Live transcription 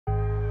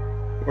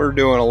We're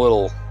doing a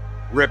little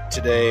rip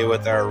today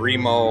with our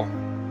REMO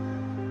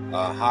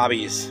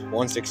Hobbies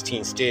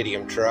 116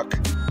 Stadium truck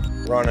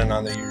running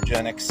on the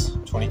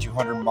URGENEX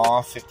 2200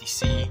 mAh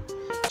 50C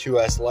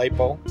 2S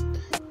LiPo.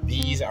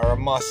 These are a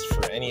must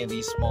for any of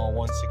these small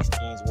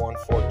 116s,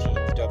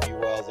 114s,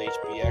 WLs,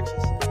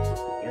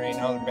 HBXs. There ain't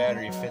no other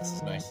battery that fits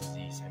as nice as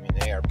these. I mean,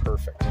 they are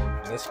perfect.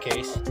 In this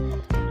case,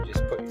 you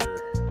just put your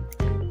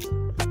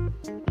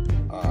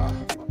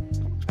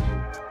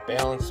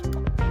balance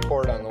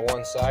port on the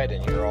one side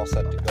and you're all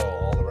set to go.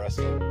 All the rest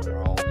of them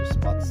are all just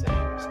about the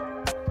same. So,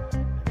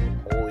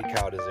 holy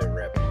cow, does it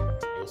rip.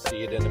 You'll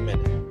see it in a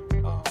minute.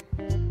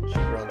 She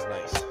runs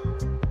nice.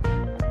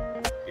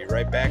 Be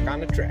right back on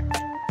the track.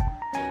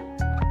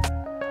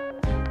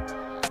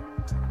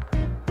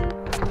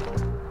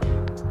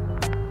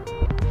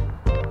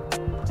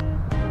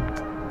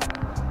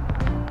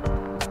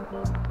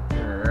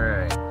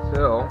 Alright,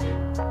 so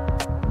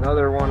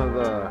another one of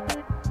the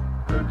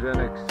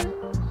URGENEX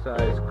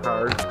size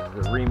cars is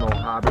the REMO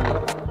Hobby.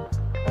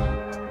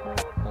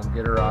 I'll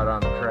get her out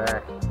on the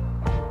track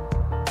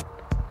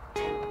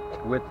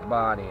with the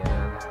body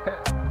on.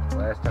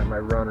 Last time I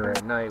run her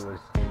at night was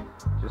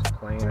just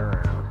playing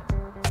around.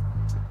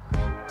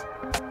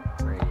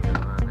 Radio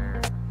on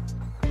there.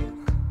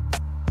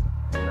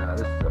 And,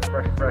 this is a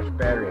fresh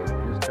battery. I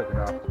just took it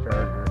off the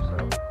charger, so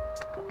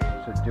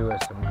should do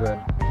us some good.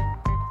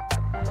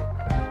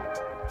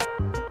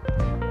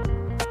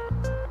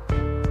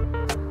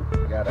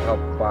 To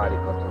help the body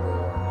clips a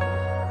little on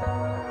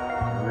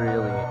these.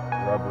 Really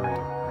rubbery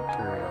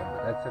material,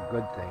 but that's a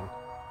good thing,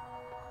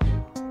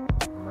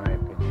 in my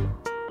opinion.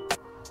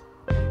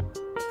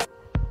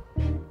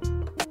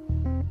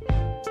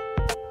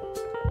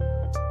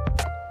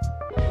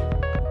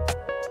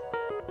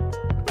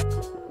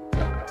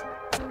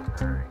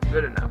 Alright,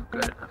 good enough,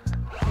 good enough.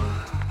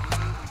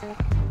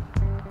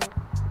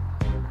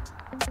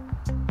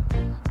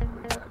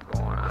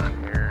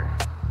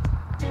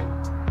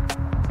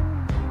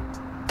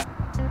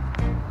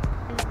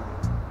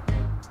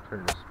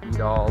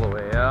 All the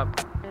way up.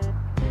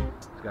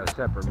 It's got a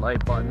separate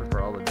light button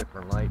for all the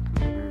different light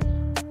features.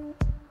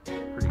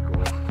 Pretty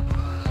cool.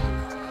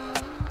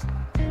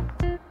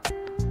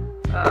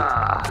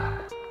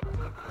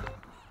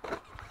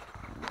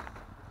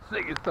 This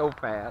thing is so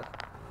fast.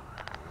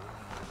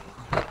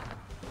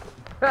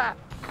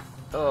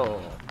 Oh,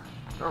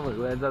 normally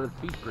lands on its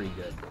feet pretty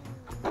good.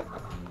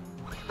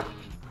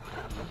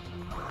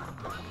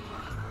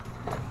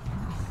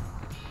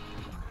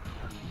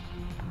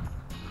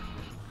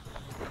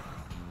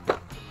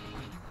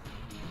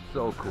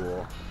 So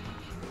cool.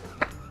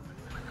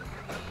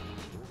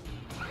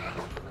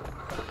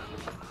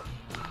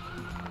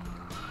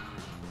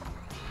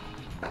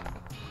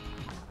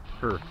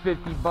 For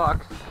 50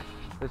 bucks,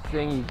 this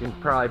thing you can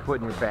probably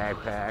put in your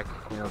backpack.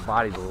 You know, the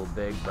body's a little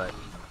big, but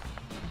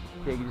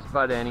take it just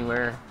about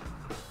anywhere.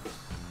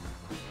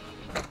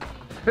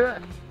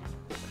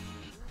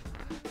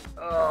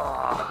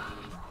 Oh,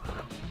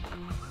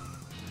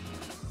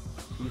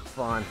 she's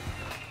fun.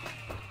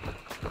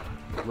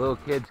 Little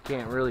kids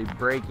can't really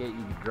break it. You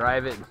can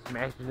drive it and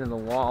smash it in the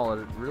wall,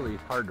 and it really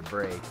is hard to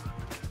break.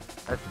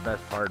 That's the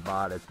best part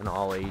about it. It's an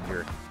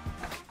all-ager.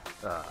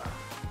 I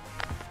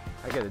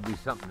gotta do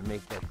something to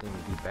make that thing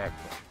do back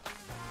there.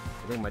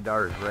 I think my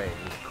daughter's right.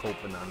 It's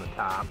coping on the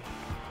top.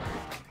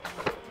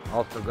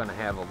 Also gonna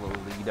have a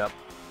little lead up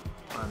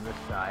on this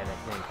side, I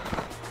think.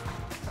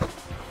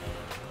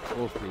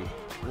 We'll see.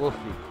 We'll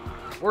see.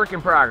 Work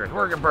in progress.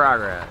 Work in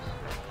progress.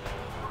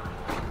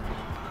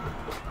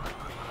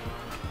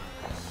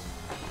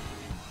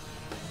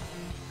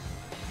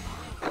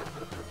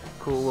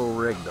 Cool little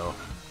rig though.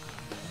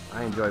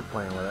 I enjoy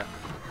playing with it.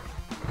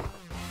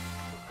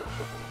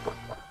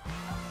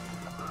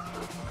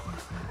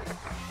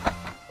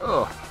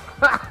 Oh.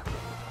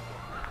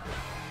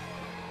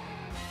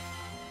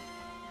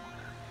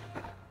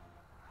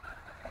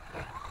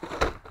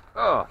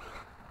 Oh.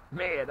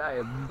 Man, I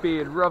am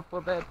being rough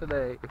with that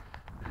today.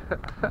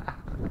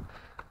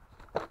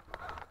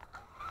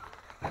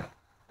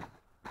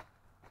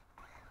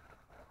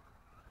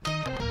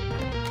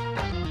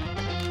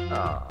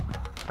 Oh.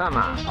 Come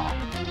on.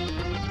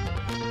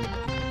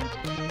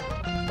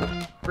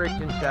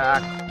 Friction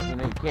shock. You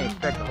know, you can't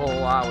expect a whole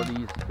lot with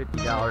these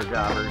 $50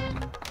 jobbers.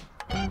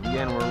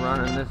 Again, we're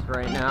running this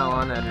right now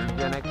on that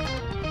URGENEX.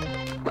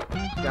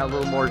 It's got a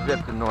little more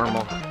zip than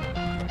normal.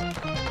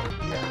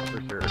 Yeah,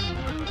 for sure.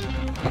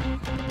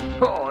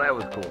 Oh, that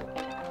was cool.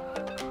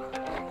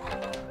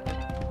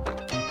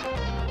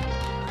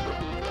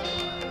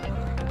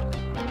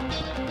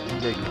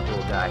 Big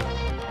cool guy.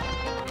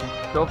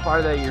 So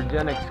far, that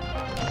URGENEX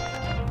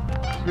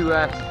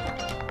 2S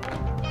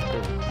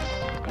is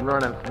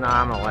running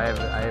phenomenal. I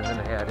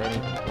haven't had any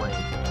complaints.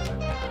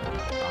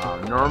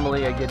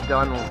 Normally I get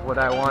done with what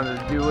I wanted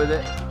to do with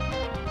it,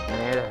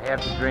 and I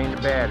have to drain the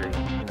battery,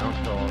 you know,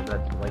 so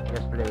that's like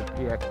yesterday with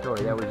PX Toy.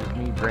 That was just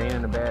me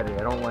draining the battery.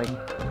 I don't like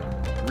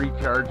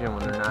recharging when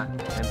they're not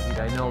emptied.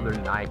 I know they're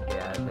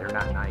NiCad. They're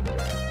not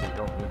NiCad. So you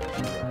don't need to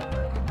do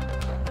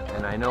that.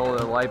 And I know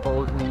the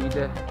LiPos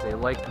they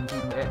like to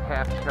keep at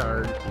half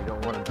charge. You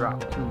don't want to drop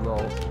too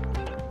low.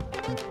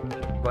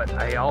 But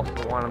I also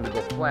want them to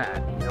go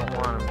flat. You don't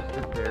want them to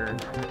sit there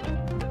and,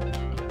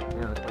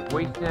 you know, it's like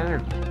wasting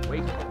energy.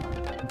 Waste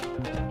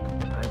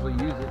it. Might as well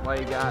use it while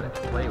you got it.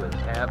 Play with it.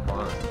 Have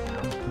fun. You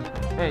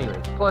know?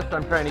 Anyways, plus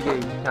I'm trying to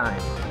gauge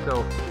time.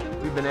 So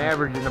we've been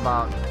averaging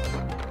about,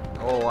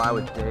 I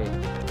would say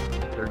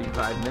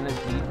 35 minutes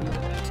easy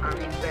on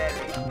these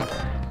batteries.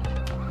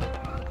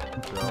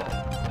 So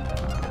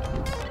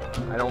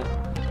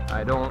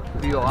I don't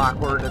feel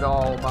awkward at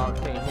all about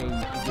saying, hey,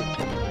 you should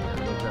get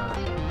these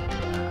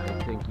batteries.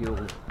 I think you'll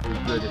do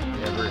good if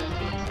you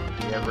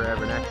ever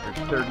have an extra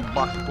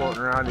 $30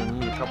 floating around and you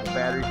need a couple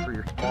batteries for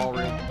your small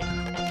rig.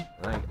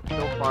 Like,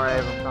 so far I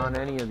haven't found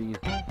any of these.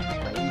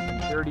 My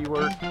EC30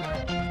 works, my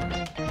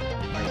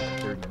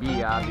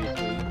EC30B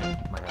obviously,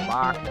 my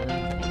Approx,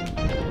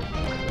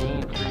 my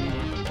Gain Tree,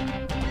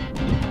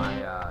 my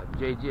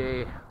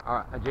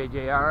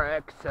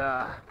JJRX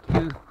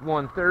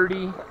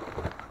Q130.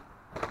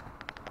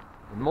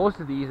 And most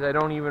of these I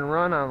don't even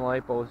run on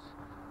LiPos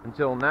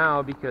until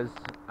now because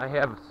I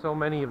have so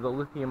many of the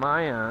lithium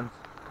ions,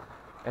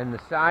 and the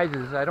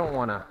sizes I don't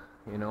want to,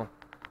 you know,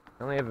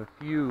 I only have a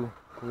few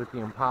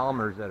lithium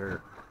polymers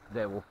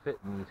that will fit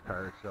in these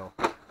cars, so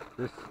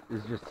this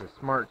is just a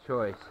smart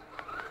choice.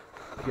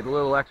 Get a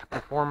little extra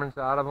performance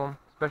out of them,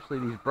 especially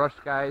these brush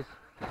guys.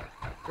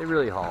 They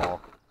really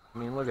haul. I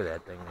mean, look at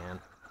that thing,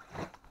 man.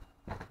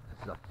 This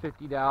is a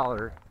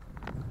 $50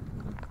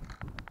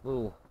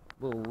 little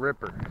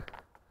ripper.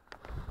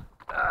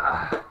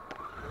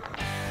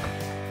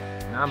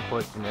 And I'm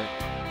pushing it.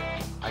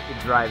 I could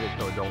drive it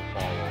so it don't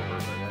fall over,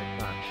 but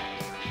that's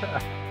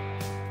not.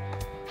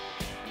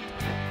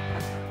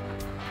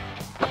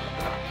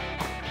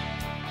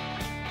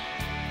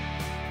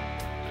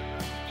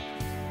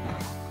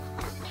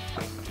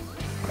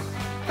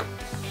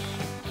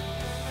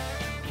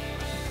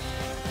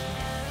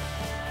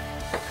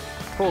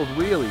 Pulls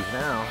wheelies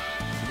now.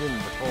 He didn't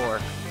before.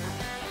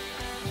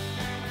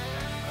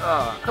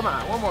 Come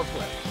on, one more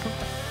flip.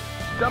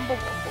 Gumble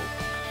gumble.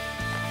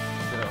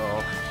 So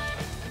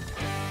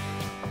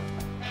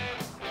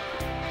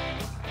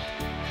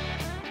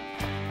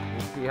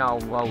we'll see how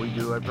well we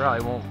do. I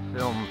probably won't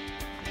film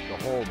the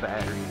whole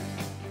battery.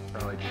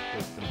 Probably just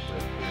take some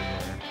clips here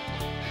and there.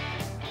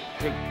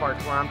 Take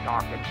parts where I'm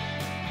talking.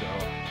 So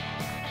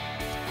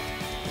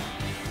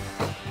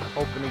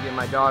hoping to get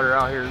my daughter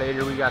out here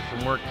later. We got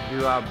some work to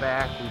do out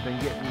back. We've been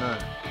getting the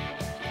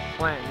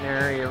planting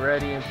area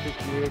ready and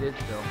situated,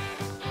 so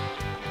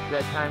it's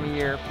that time of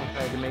year. Plus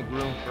I had to make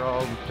room for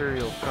all the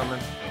materials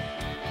coming.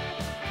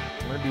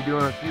 I'm going to be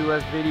doing a few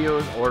less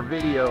videos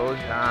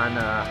on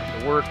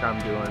the work I'm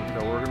doing,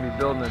 so we're going to be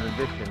building an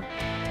addition.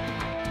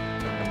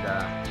 And I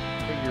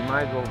figure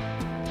might as well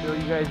fill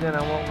you guys in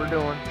on what we're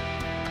doing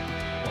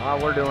while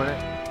we're doing it,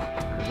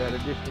 because that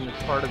addition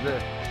is part of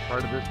this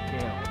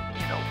channel.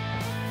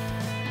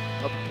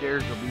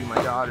 Upstairs will be my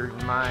daughter's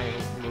and my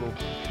little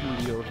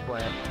studio /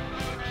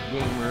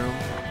 game room.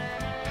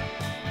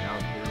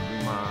 Downstairs will be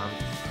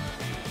Mom's.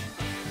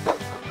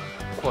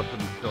 Plus there'll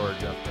be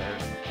storage up there.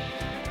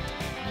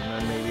 And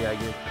then maybe I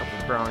get a couple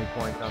brownie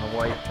points on the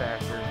wife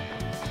factor.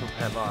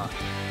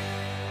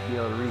 Be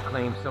able to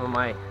reclaim some of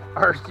my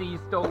RC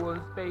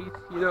stolen space.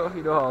 You know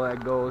how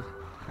that goes.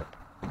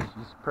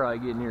 She's probably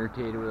getting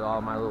irritated with all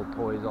my little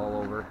toys all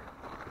over.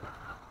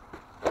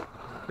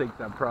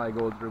 Thinks I'm probably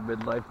going through a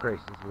midlife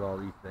crisis with all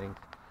these things.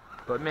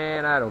 But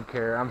man, I don't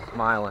care. I'm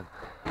smiling.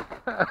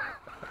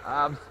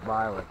 I'm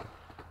smiling.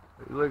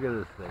 Look at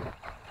this thing.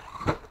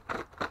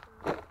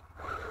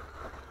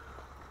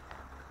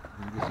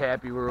 I'm just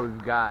happy where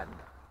we've gotten.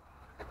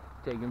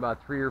 It's taking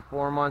about 3 or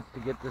 4 months to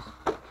get this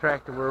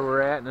track to where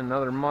we're at. In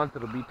another month,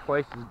 it'll be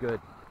twice as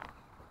good.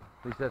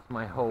 At least that's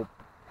my hope.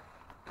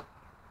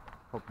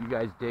 Hope you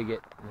guys dig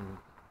it. And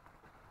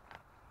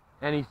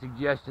any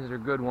suggestions are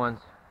good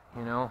ones,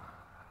 you know.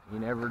 You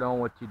never know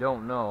what you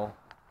don't know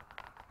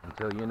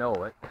until you know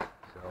it.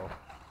 So,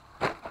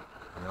 I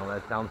know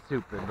that sounds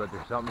stupid, but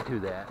there's something to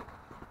that.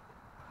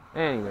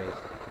 Anyways,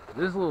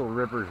 this little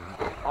ripper's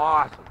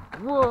awesome.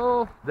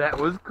 Whoa, that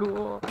was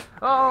cool.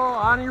 Oh,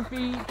 on your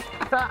feet.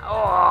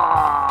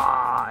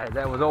 Oh,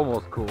 that was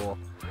almost cool.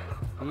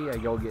 See, I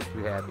don't get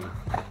too happy.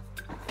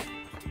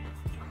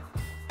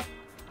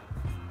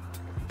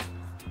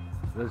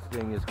 This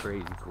thing is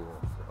crazy cool.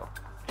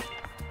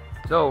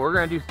 So we're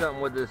gonna do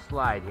something with this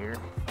slide here.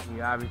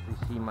 You obviously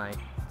see my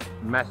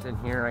mess in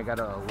here. I got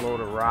a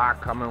load of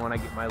rock coming when I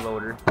get my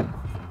loader.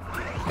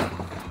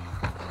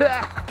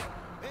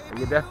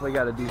 You definitely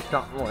got to do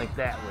something like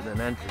that with an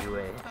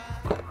entryway.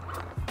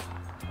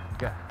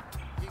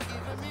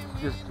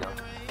 Just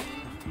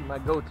see my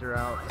goats are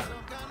out.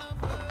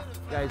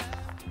 Guys,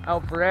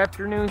 out for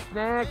afternoon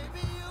snack?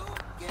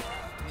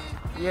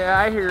 Yeah,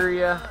 I hear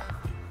ya.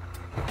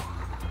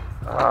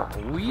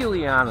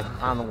 Wheelie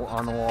on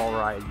the wall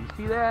ride. You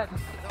see that?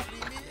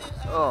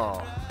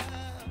 Oh,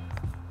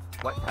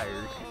 wet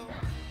tires.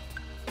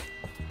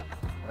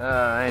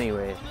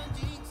 Anyways,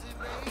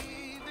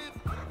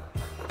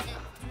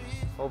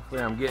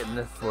 Hopefully I'm getting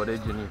this footage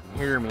and you can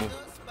hear me.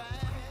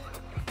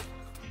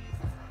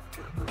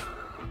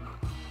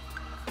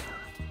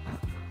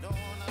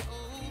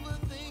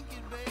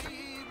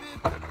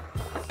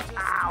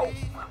 Ow!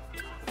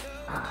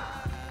 I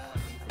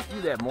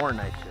do that more than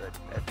I should,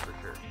 that's for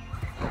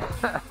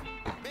sure.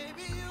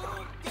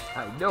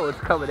 I know it's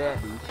coming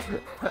at me.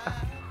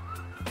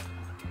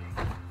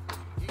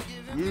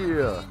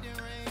 Yeah.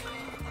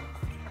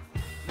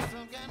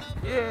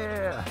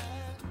 Yeah.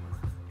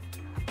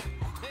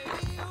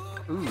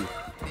 Ooh.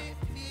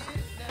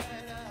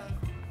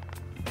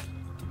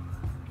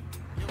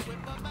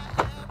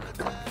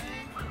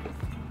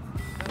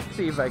 Let's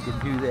see if I can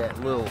do that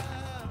little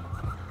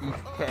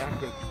East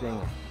tactics thing.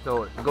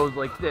 So it goes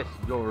like this.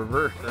 You go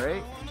reverse,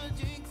 right?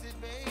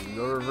 You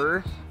go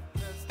reverse,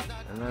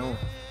 and then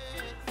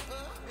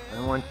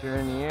once you're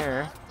in the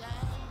air,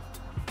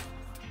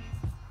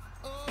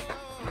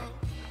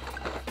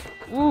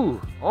 ooh,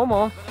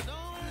 almost.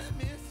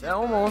 That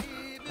almost.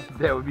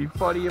 That would be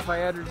funny if I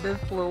had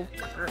this little.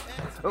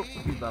 Oh,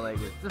 he's not like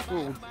this. This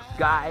little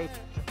guy.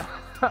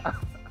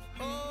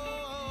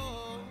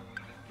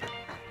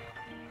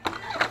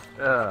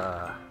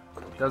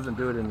 Doesn't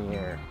do it in the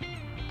air.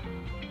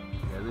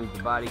 Did I lose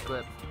the body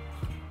clip?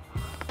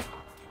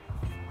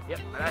 Yep,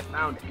 but I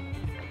found it.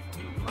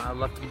 My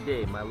lucky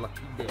day, my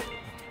lucky day.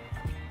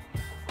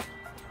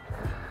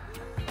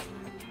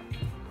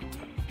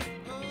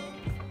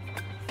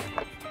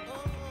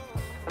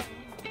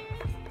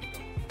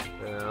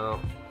 Well,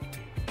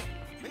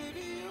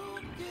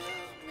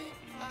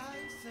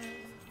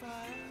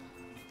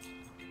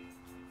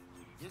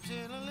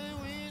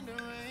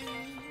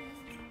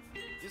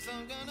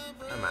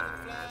 come on.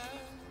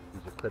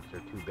 These clips are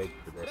too big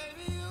for this.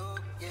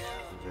 These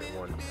are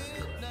 1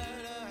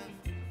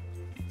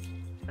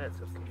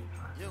 That's okay.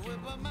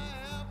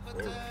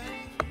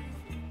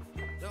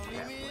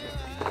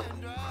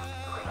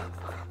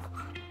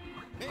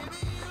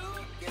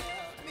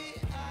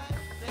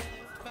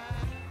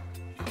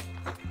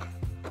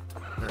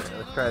 Alright,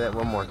 let's try that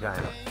one more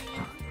time.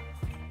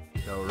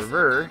 So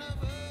reverse,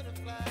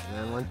 and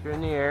then once you're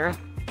in the air,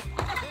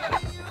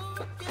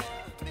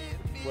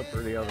 flip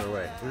her the other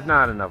way. There's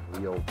not enough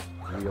wheel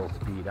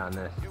speed on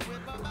this.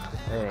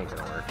 It ain't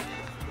gonna work.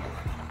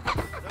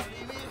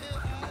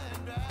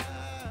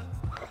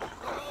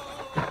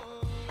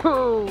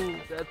 Woo!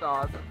 That's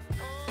awesome.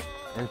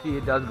 And see,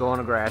 it does go on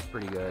the grass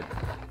pretty good.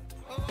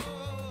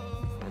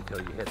 Until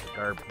you hit the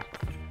carbon.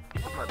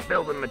 My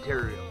building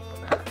material.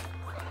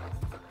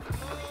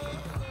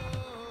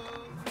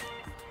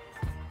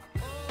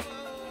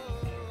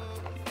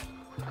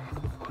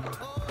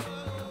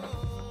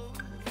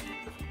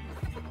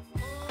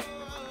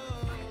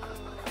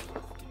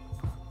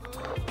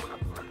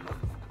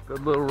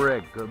 Good little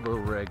rig, good little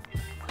rig.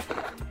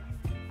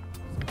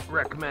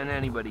 Recommend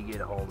anybody get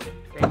a hold of it.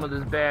 Same with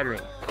this battery.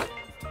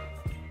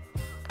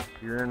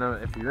 If you're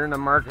in the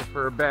market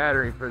for a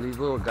battery for these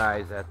little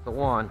guys, that's the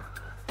one.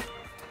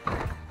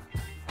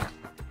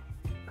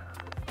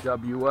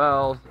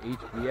 WLs,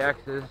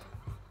 HBXs,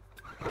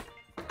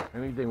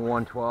 anything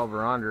 112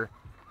 or under.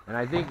 And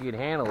I think you could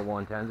handle the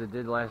 110s. It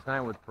did last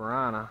night with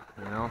Piranha,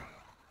 you know.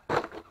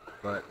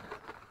 But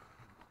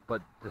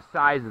the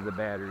size of the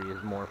battery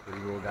is more for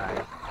these little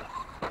guys.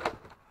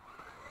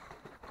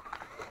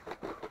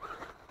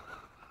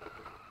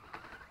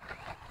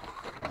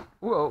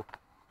 Whoa.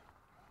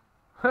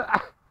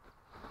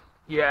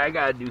 Yeah, I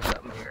gotta do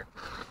something here.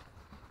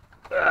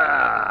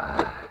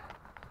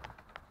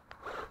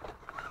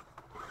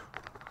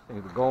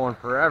 Things are going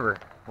forever.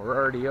 We're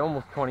already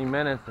almost 20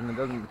 minutes and it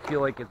doesn't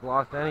feel like it's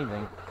lost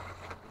anything.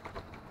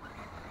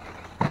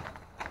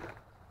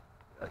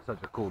 That's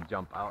such a cool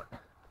jump out.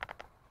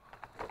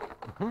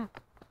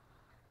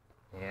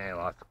 Yeah, I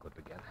lost the clip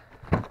again.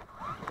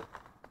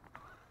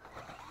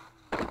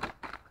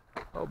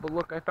 Oh, but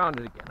look, I found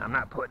it again. I'm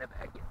not putting it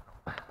back in.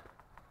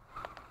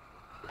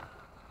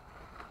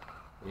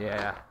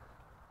 Yeah.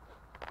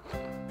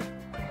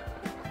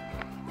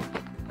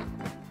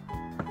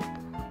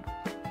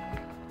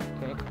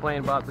 Can't complain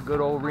about the good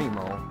old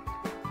REMO.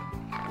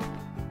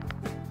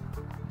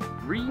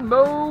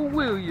 REMO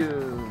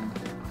Williams.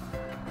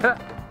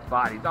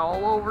 Body's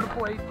all over the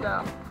place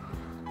now.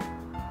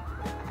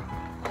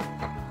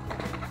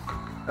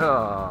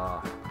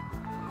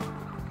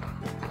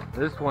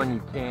 This one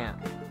you can't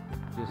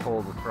just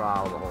hold the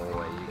throttle the whole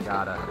way. You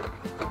gotta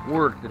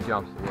work the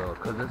jumps a little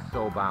because it's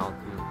so bouncy.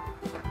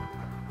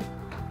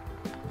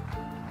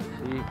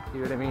 See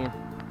what I mean?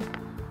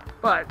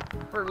 But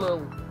for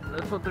little,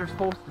 that's what they're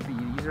supposed to be.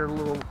 These are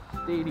little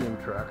stadium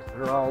trucks.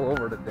 They're all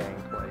over the dang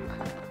place.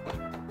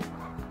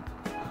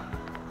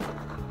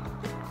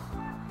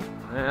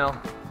 Well,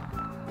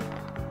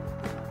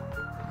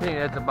 I think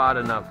that's about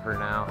enough for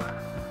now.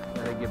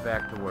 Gotta get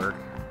back to work.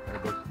 Gotta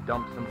go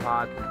dump some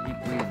pots and keep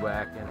weed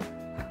whacking.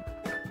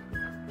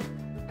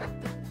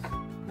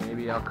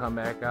 Maybe I'll come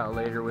back out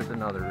later with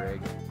another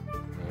rig.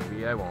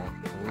 Maybe I won't.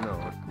 Who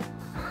knows?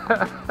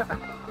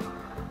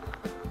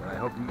 But I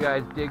hope you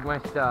guys dig my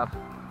stuff.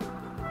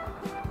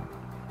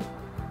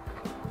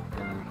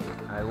 And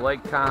I I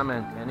like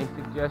comments. Any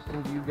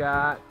suggestions you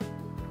got?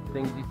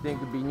 Things you think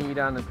would be neat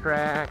on the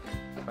track?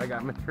 If I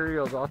got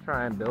materials, I'll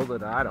try and build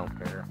it. I don't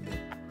care.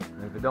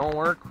 And if it don't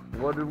work,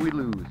 what did we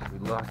lose?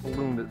 We lost a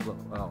little bit.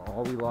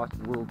 All we lost is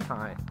a little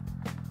time.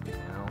 You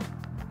know,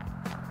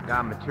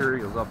 got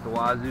materials up the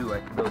wazoo. I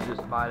can build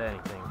just about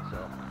anything. So,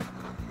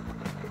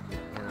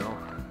 you know,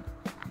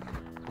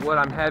 it's what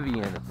I'm heavy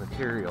in is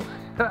materials.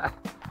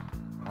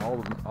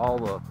 all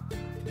the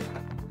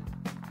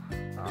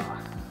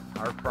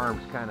our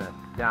farm's kind of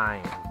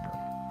dying.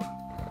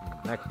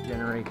 Next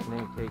generation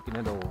ain't taking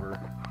it over.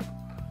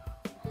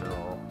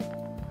 So,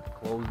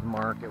 closed the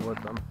market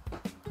with them.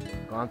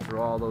 Gone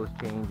through all those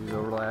changes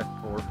over the last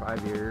 4 or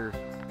 5 years.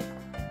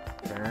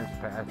 Parents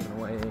passing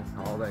away,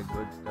 all that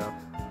good stuff.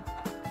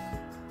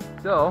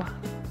 So,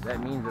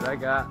 that means that I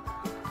got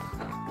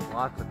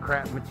lots of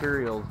crap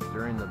materials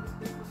during the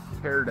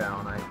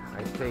teardown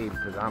I saved,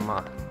 because I'm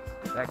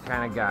that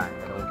kind of guy.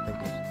 I don't think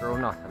you should throw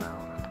nothing out.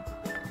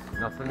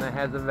 Nothing that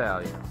has a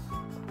value.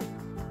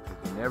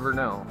 You never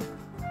know.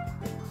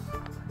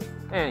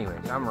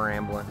 Anyways, I'm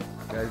rambling.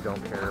 You guys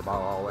don't care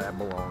about all that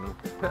baloney.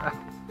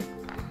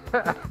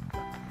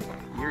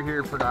 You're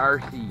here for the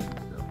RC.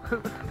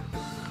 So.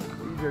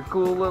 These are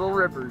cool little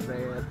rippers,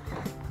 man.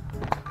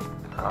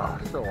 Oh,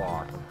 so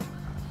awesome.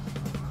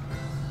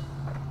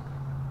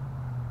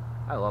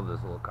 I love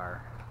this little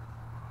car.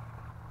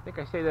 I think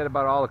I say that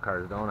about all the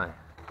cars, don't I?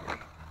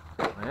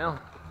 Well,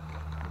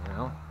 you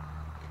know,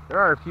 there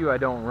are a few I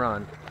don't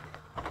run.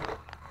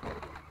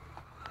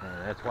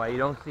 And that's why you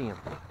don't see them.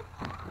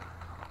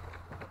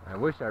 I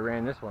wish I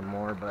ran this one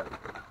more, but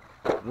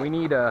I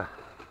need to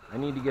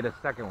get a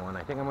second one.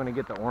 I think I'm going to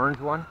get the orange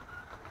one,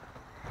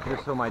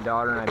 just so my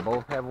daughter and I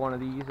both have one of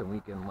these and we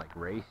can like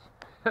race.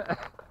 Because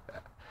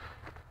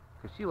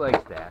she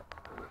likes that.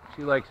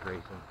 She likes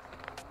racing.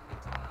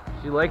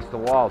 She likes the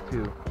wall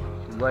too.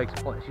 She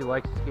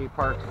likes skate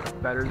parks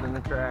better than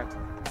the track,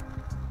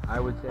 I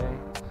would say.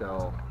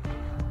 So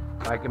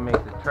if I can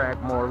make the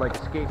track more like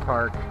a skate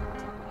park,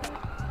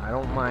 I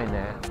don't mind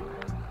that.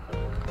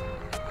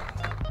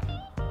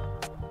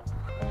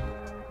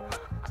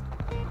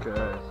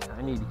 Because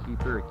I need to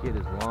keep her a kid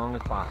as long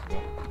as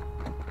possible.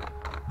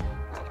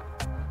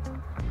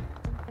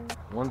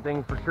 One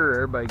thing for sure,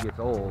 everybody gets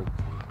old,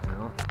 you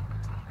know.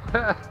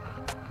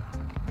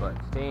 But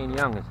staying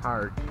young is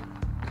hard.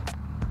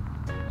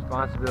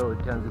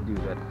 Responsibility tends to do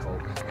that to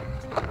folks.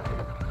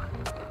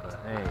 But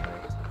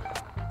anyways,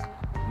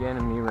 again,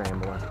 me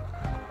rambling.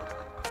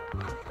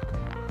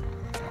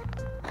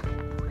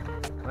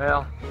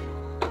 Well,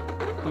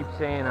 I keep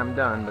saying I'm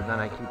done, but then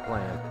I keep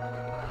playing.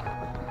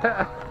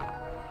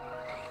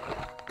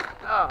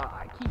 Oh,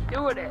 I keep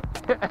doing it.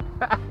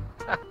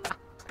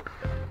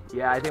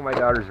 Yeah, I think my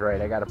daughter's right.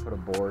 I gotta put a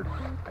board.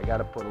 I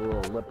gotta put a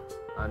little lip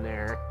on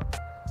there,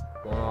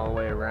 going all the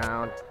way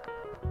around.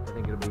 I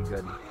think it'll be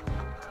good.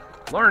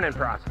 Learning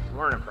process.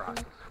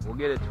 We'll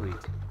get it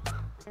tweaked.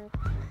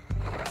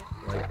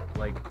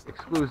 Like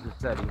exclusive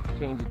setting.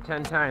 Change it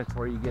 10 times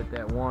before you get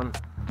that one.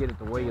 Get it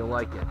the way you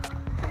like it.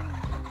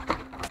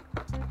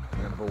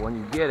 Yeah, but when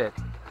you get it,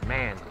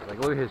 man, like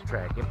look at his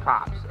track. It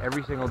pops.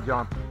 Every single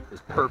jump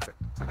is perfect.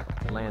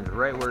 It lands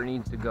right where it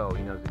needs to go.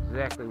 He knows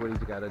exactly what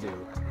he's got to do.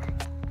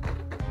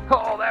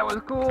 Oh, that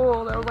was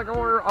cool. That was like a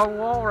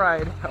wall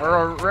ride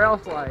or a rail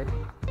slide.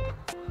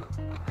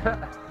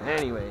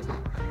 Anyways.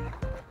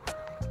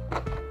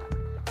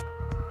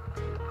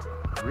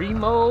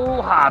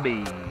 REMO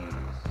Hobbies.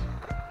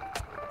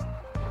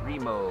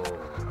 REMO.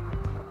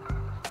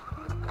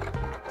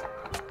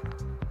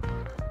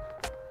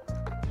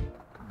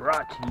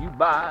 Brought to you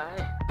by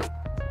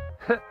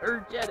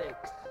URGENEX.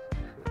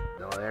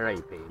 No, they're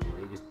not paying me.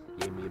 They just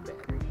gave me a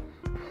battery.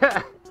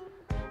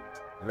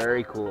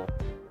 Very cool.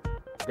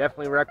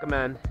 Definitely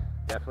recommend.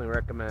 Best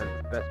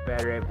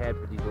battery I've had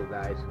for these little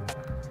guys.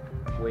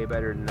 Way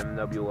better than them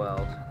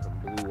WLs, the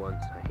blue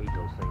ones. I hate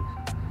those things.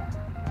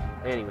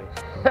 Anyways,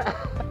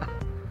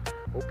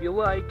 hope you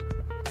like.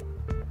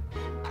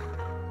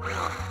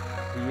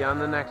 See you on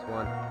the next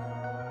one.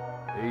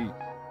 Peace.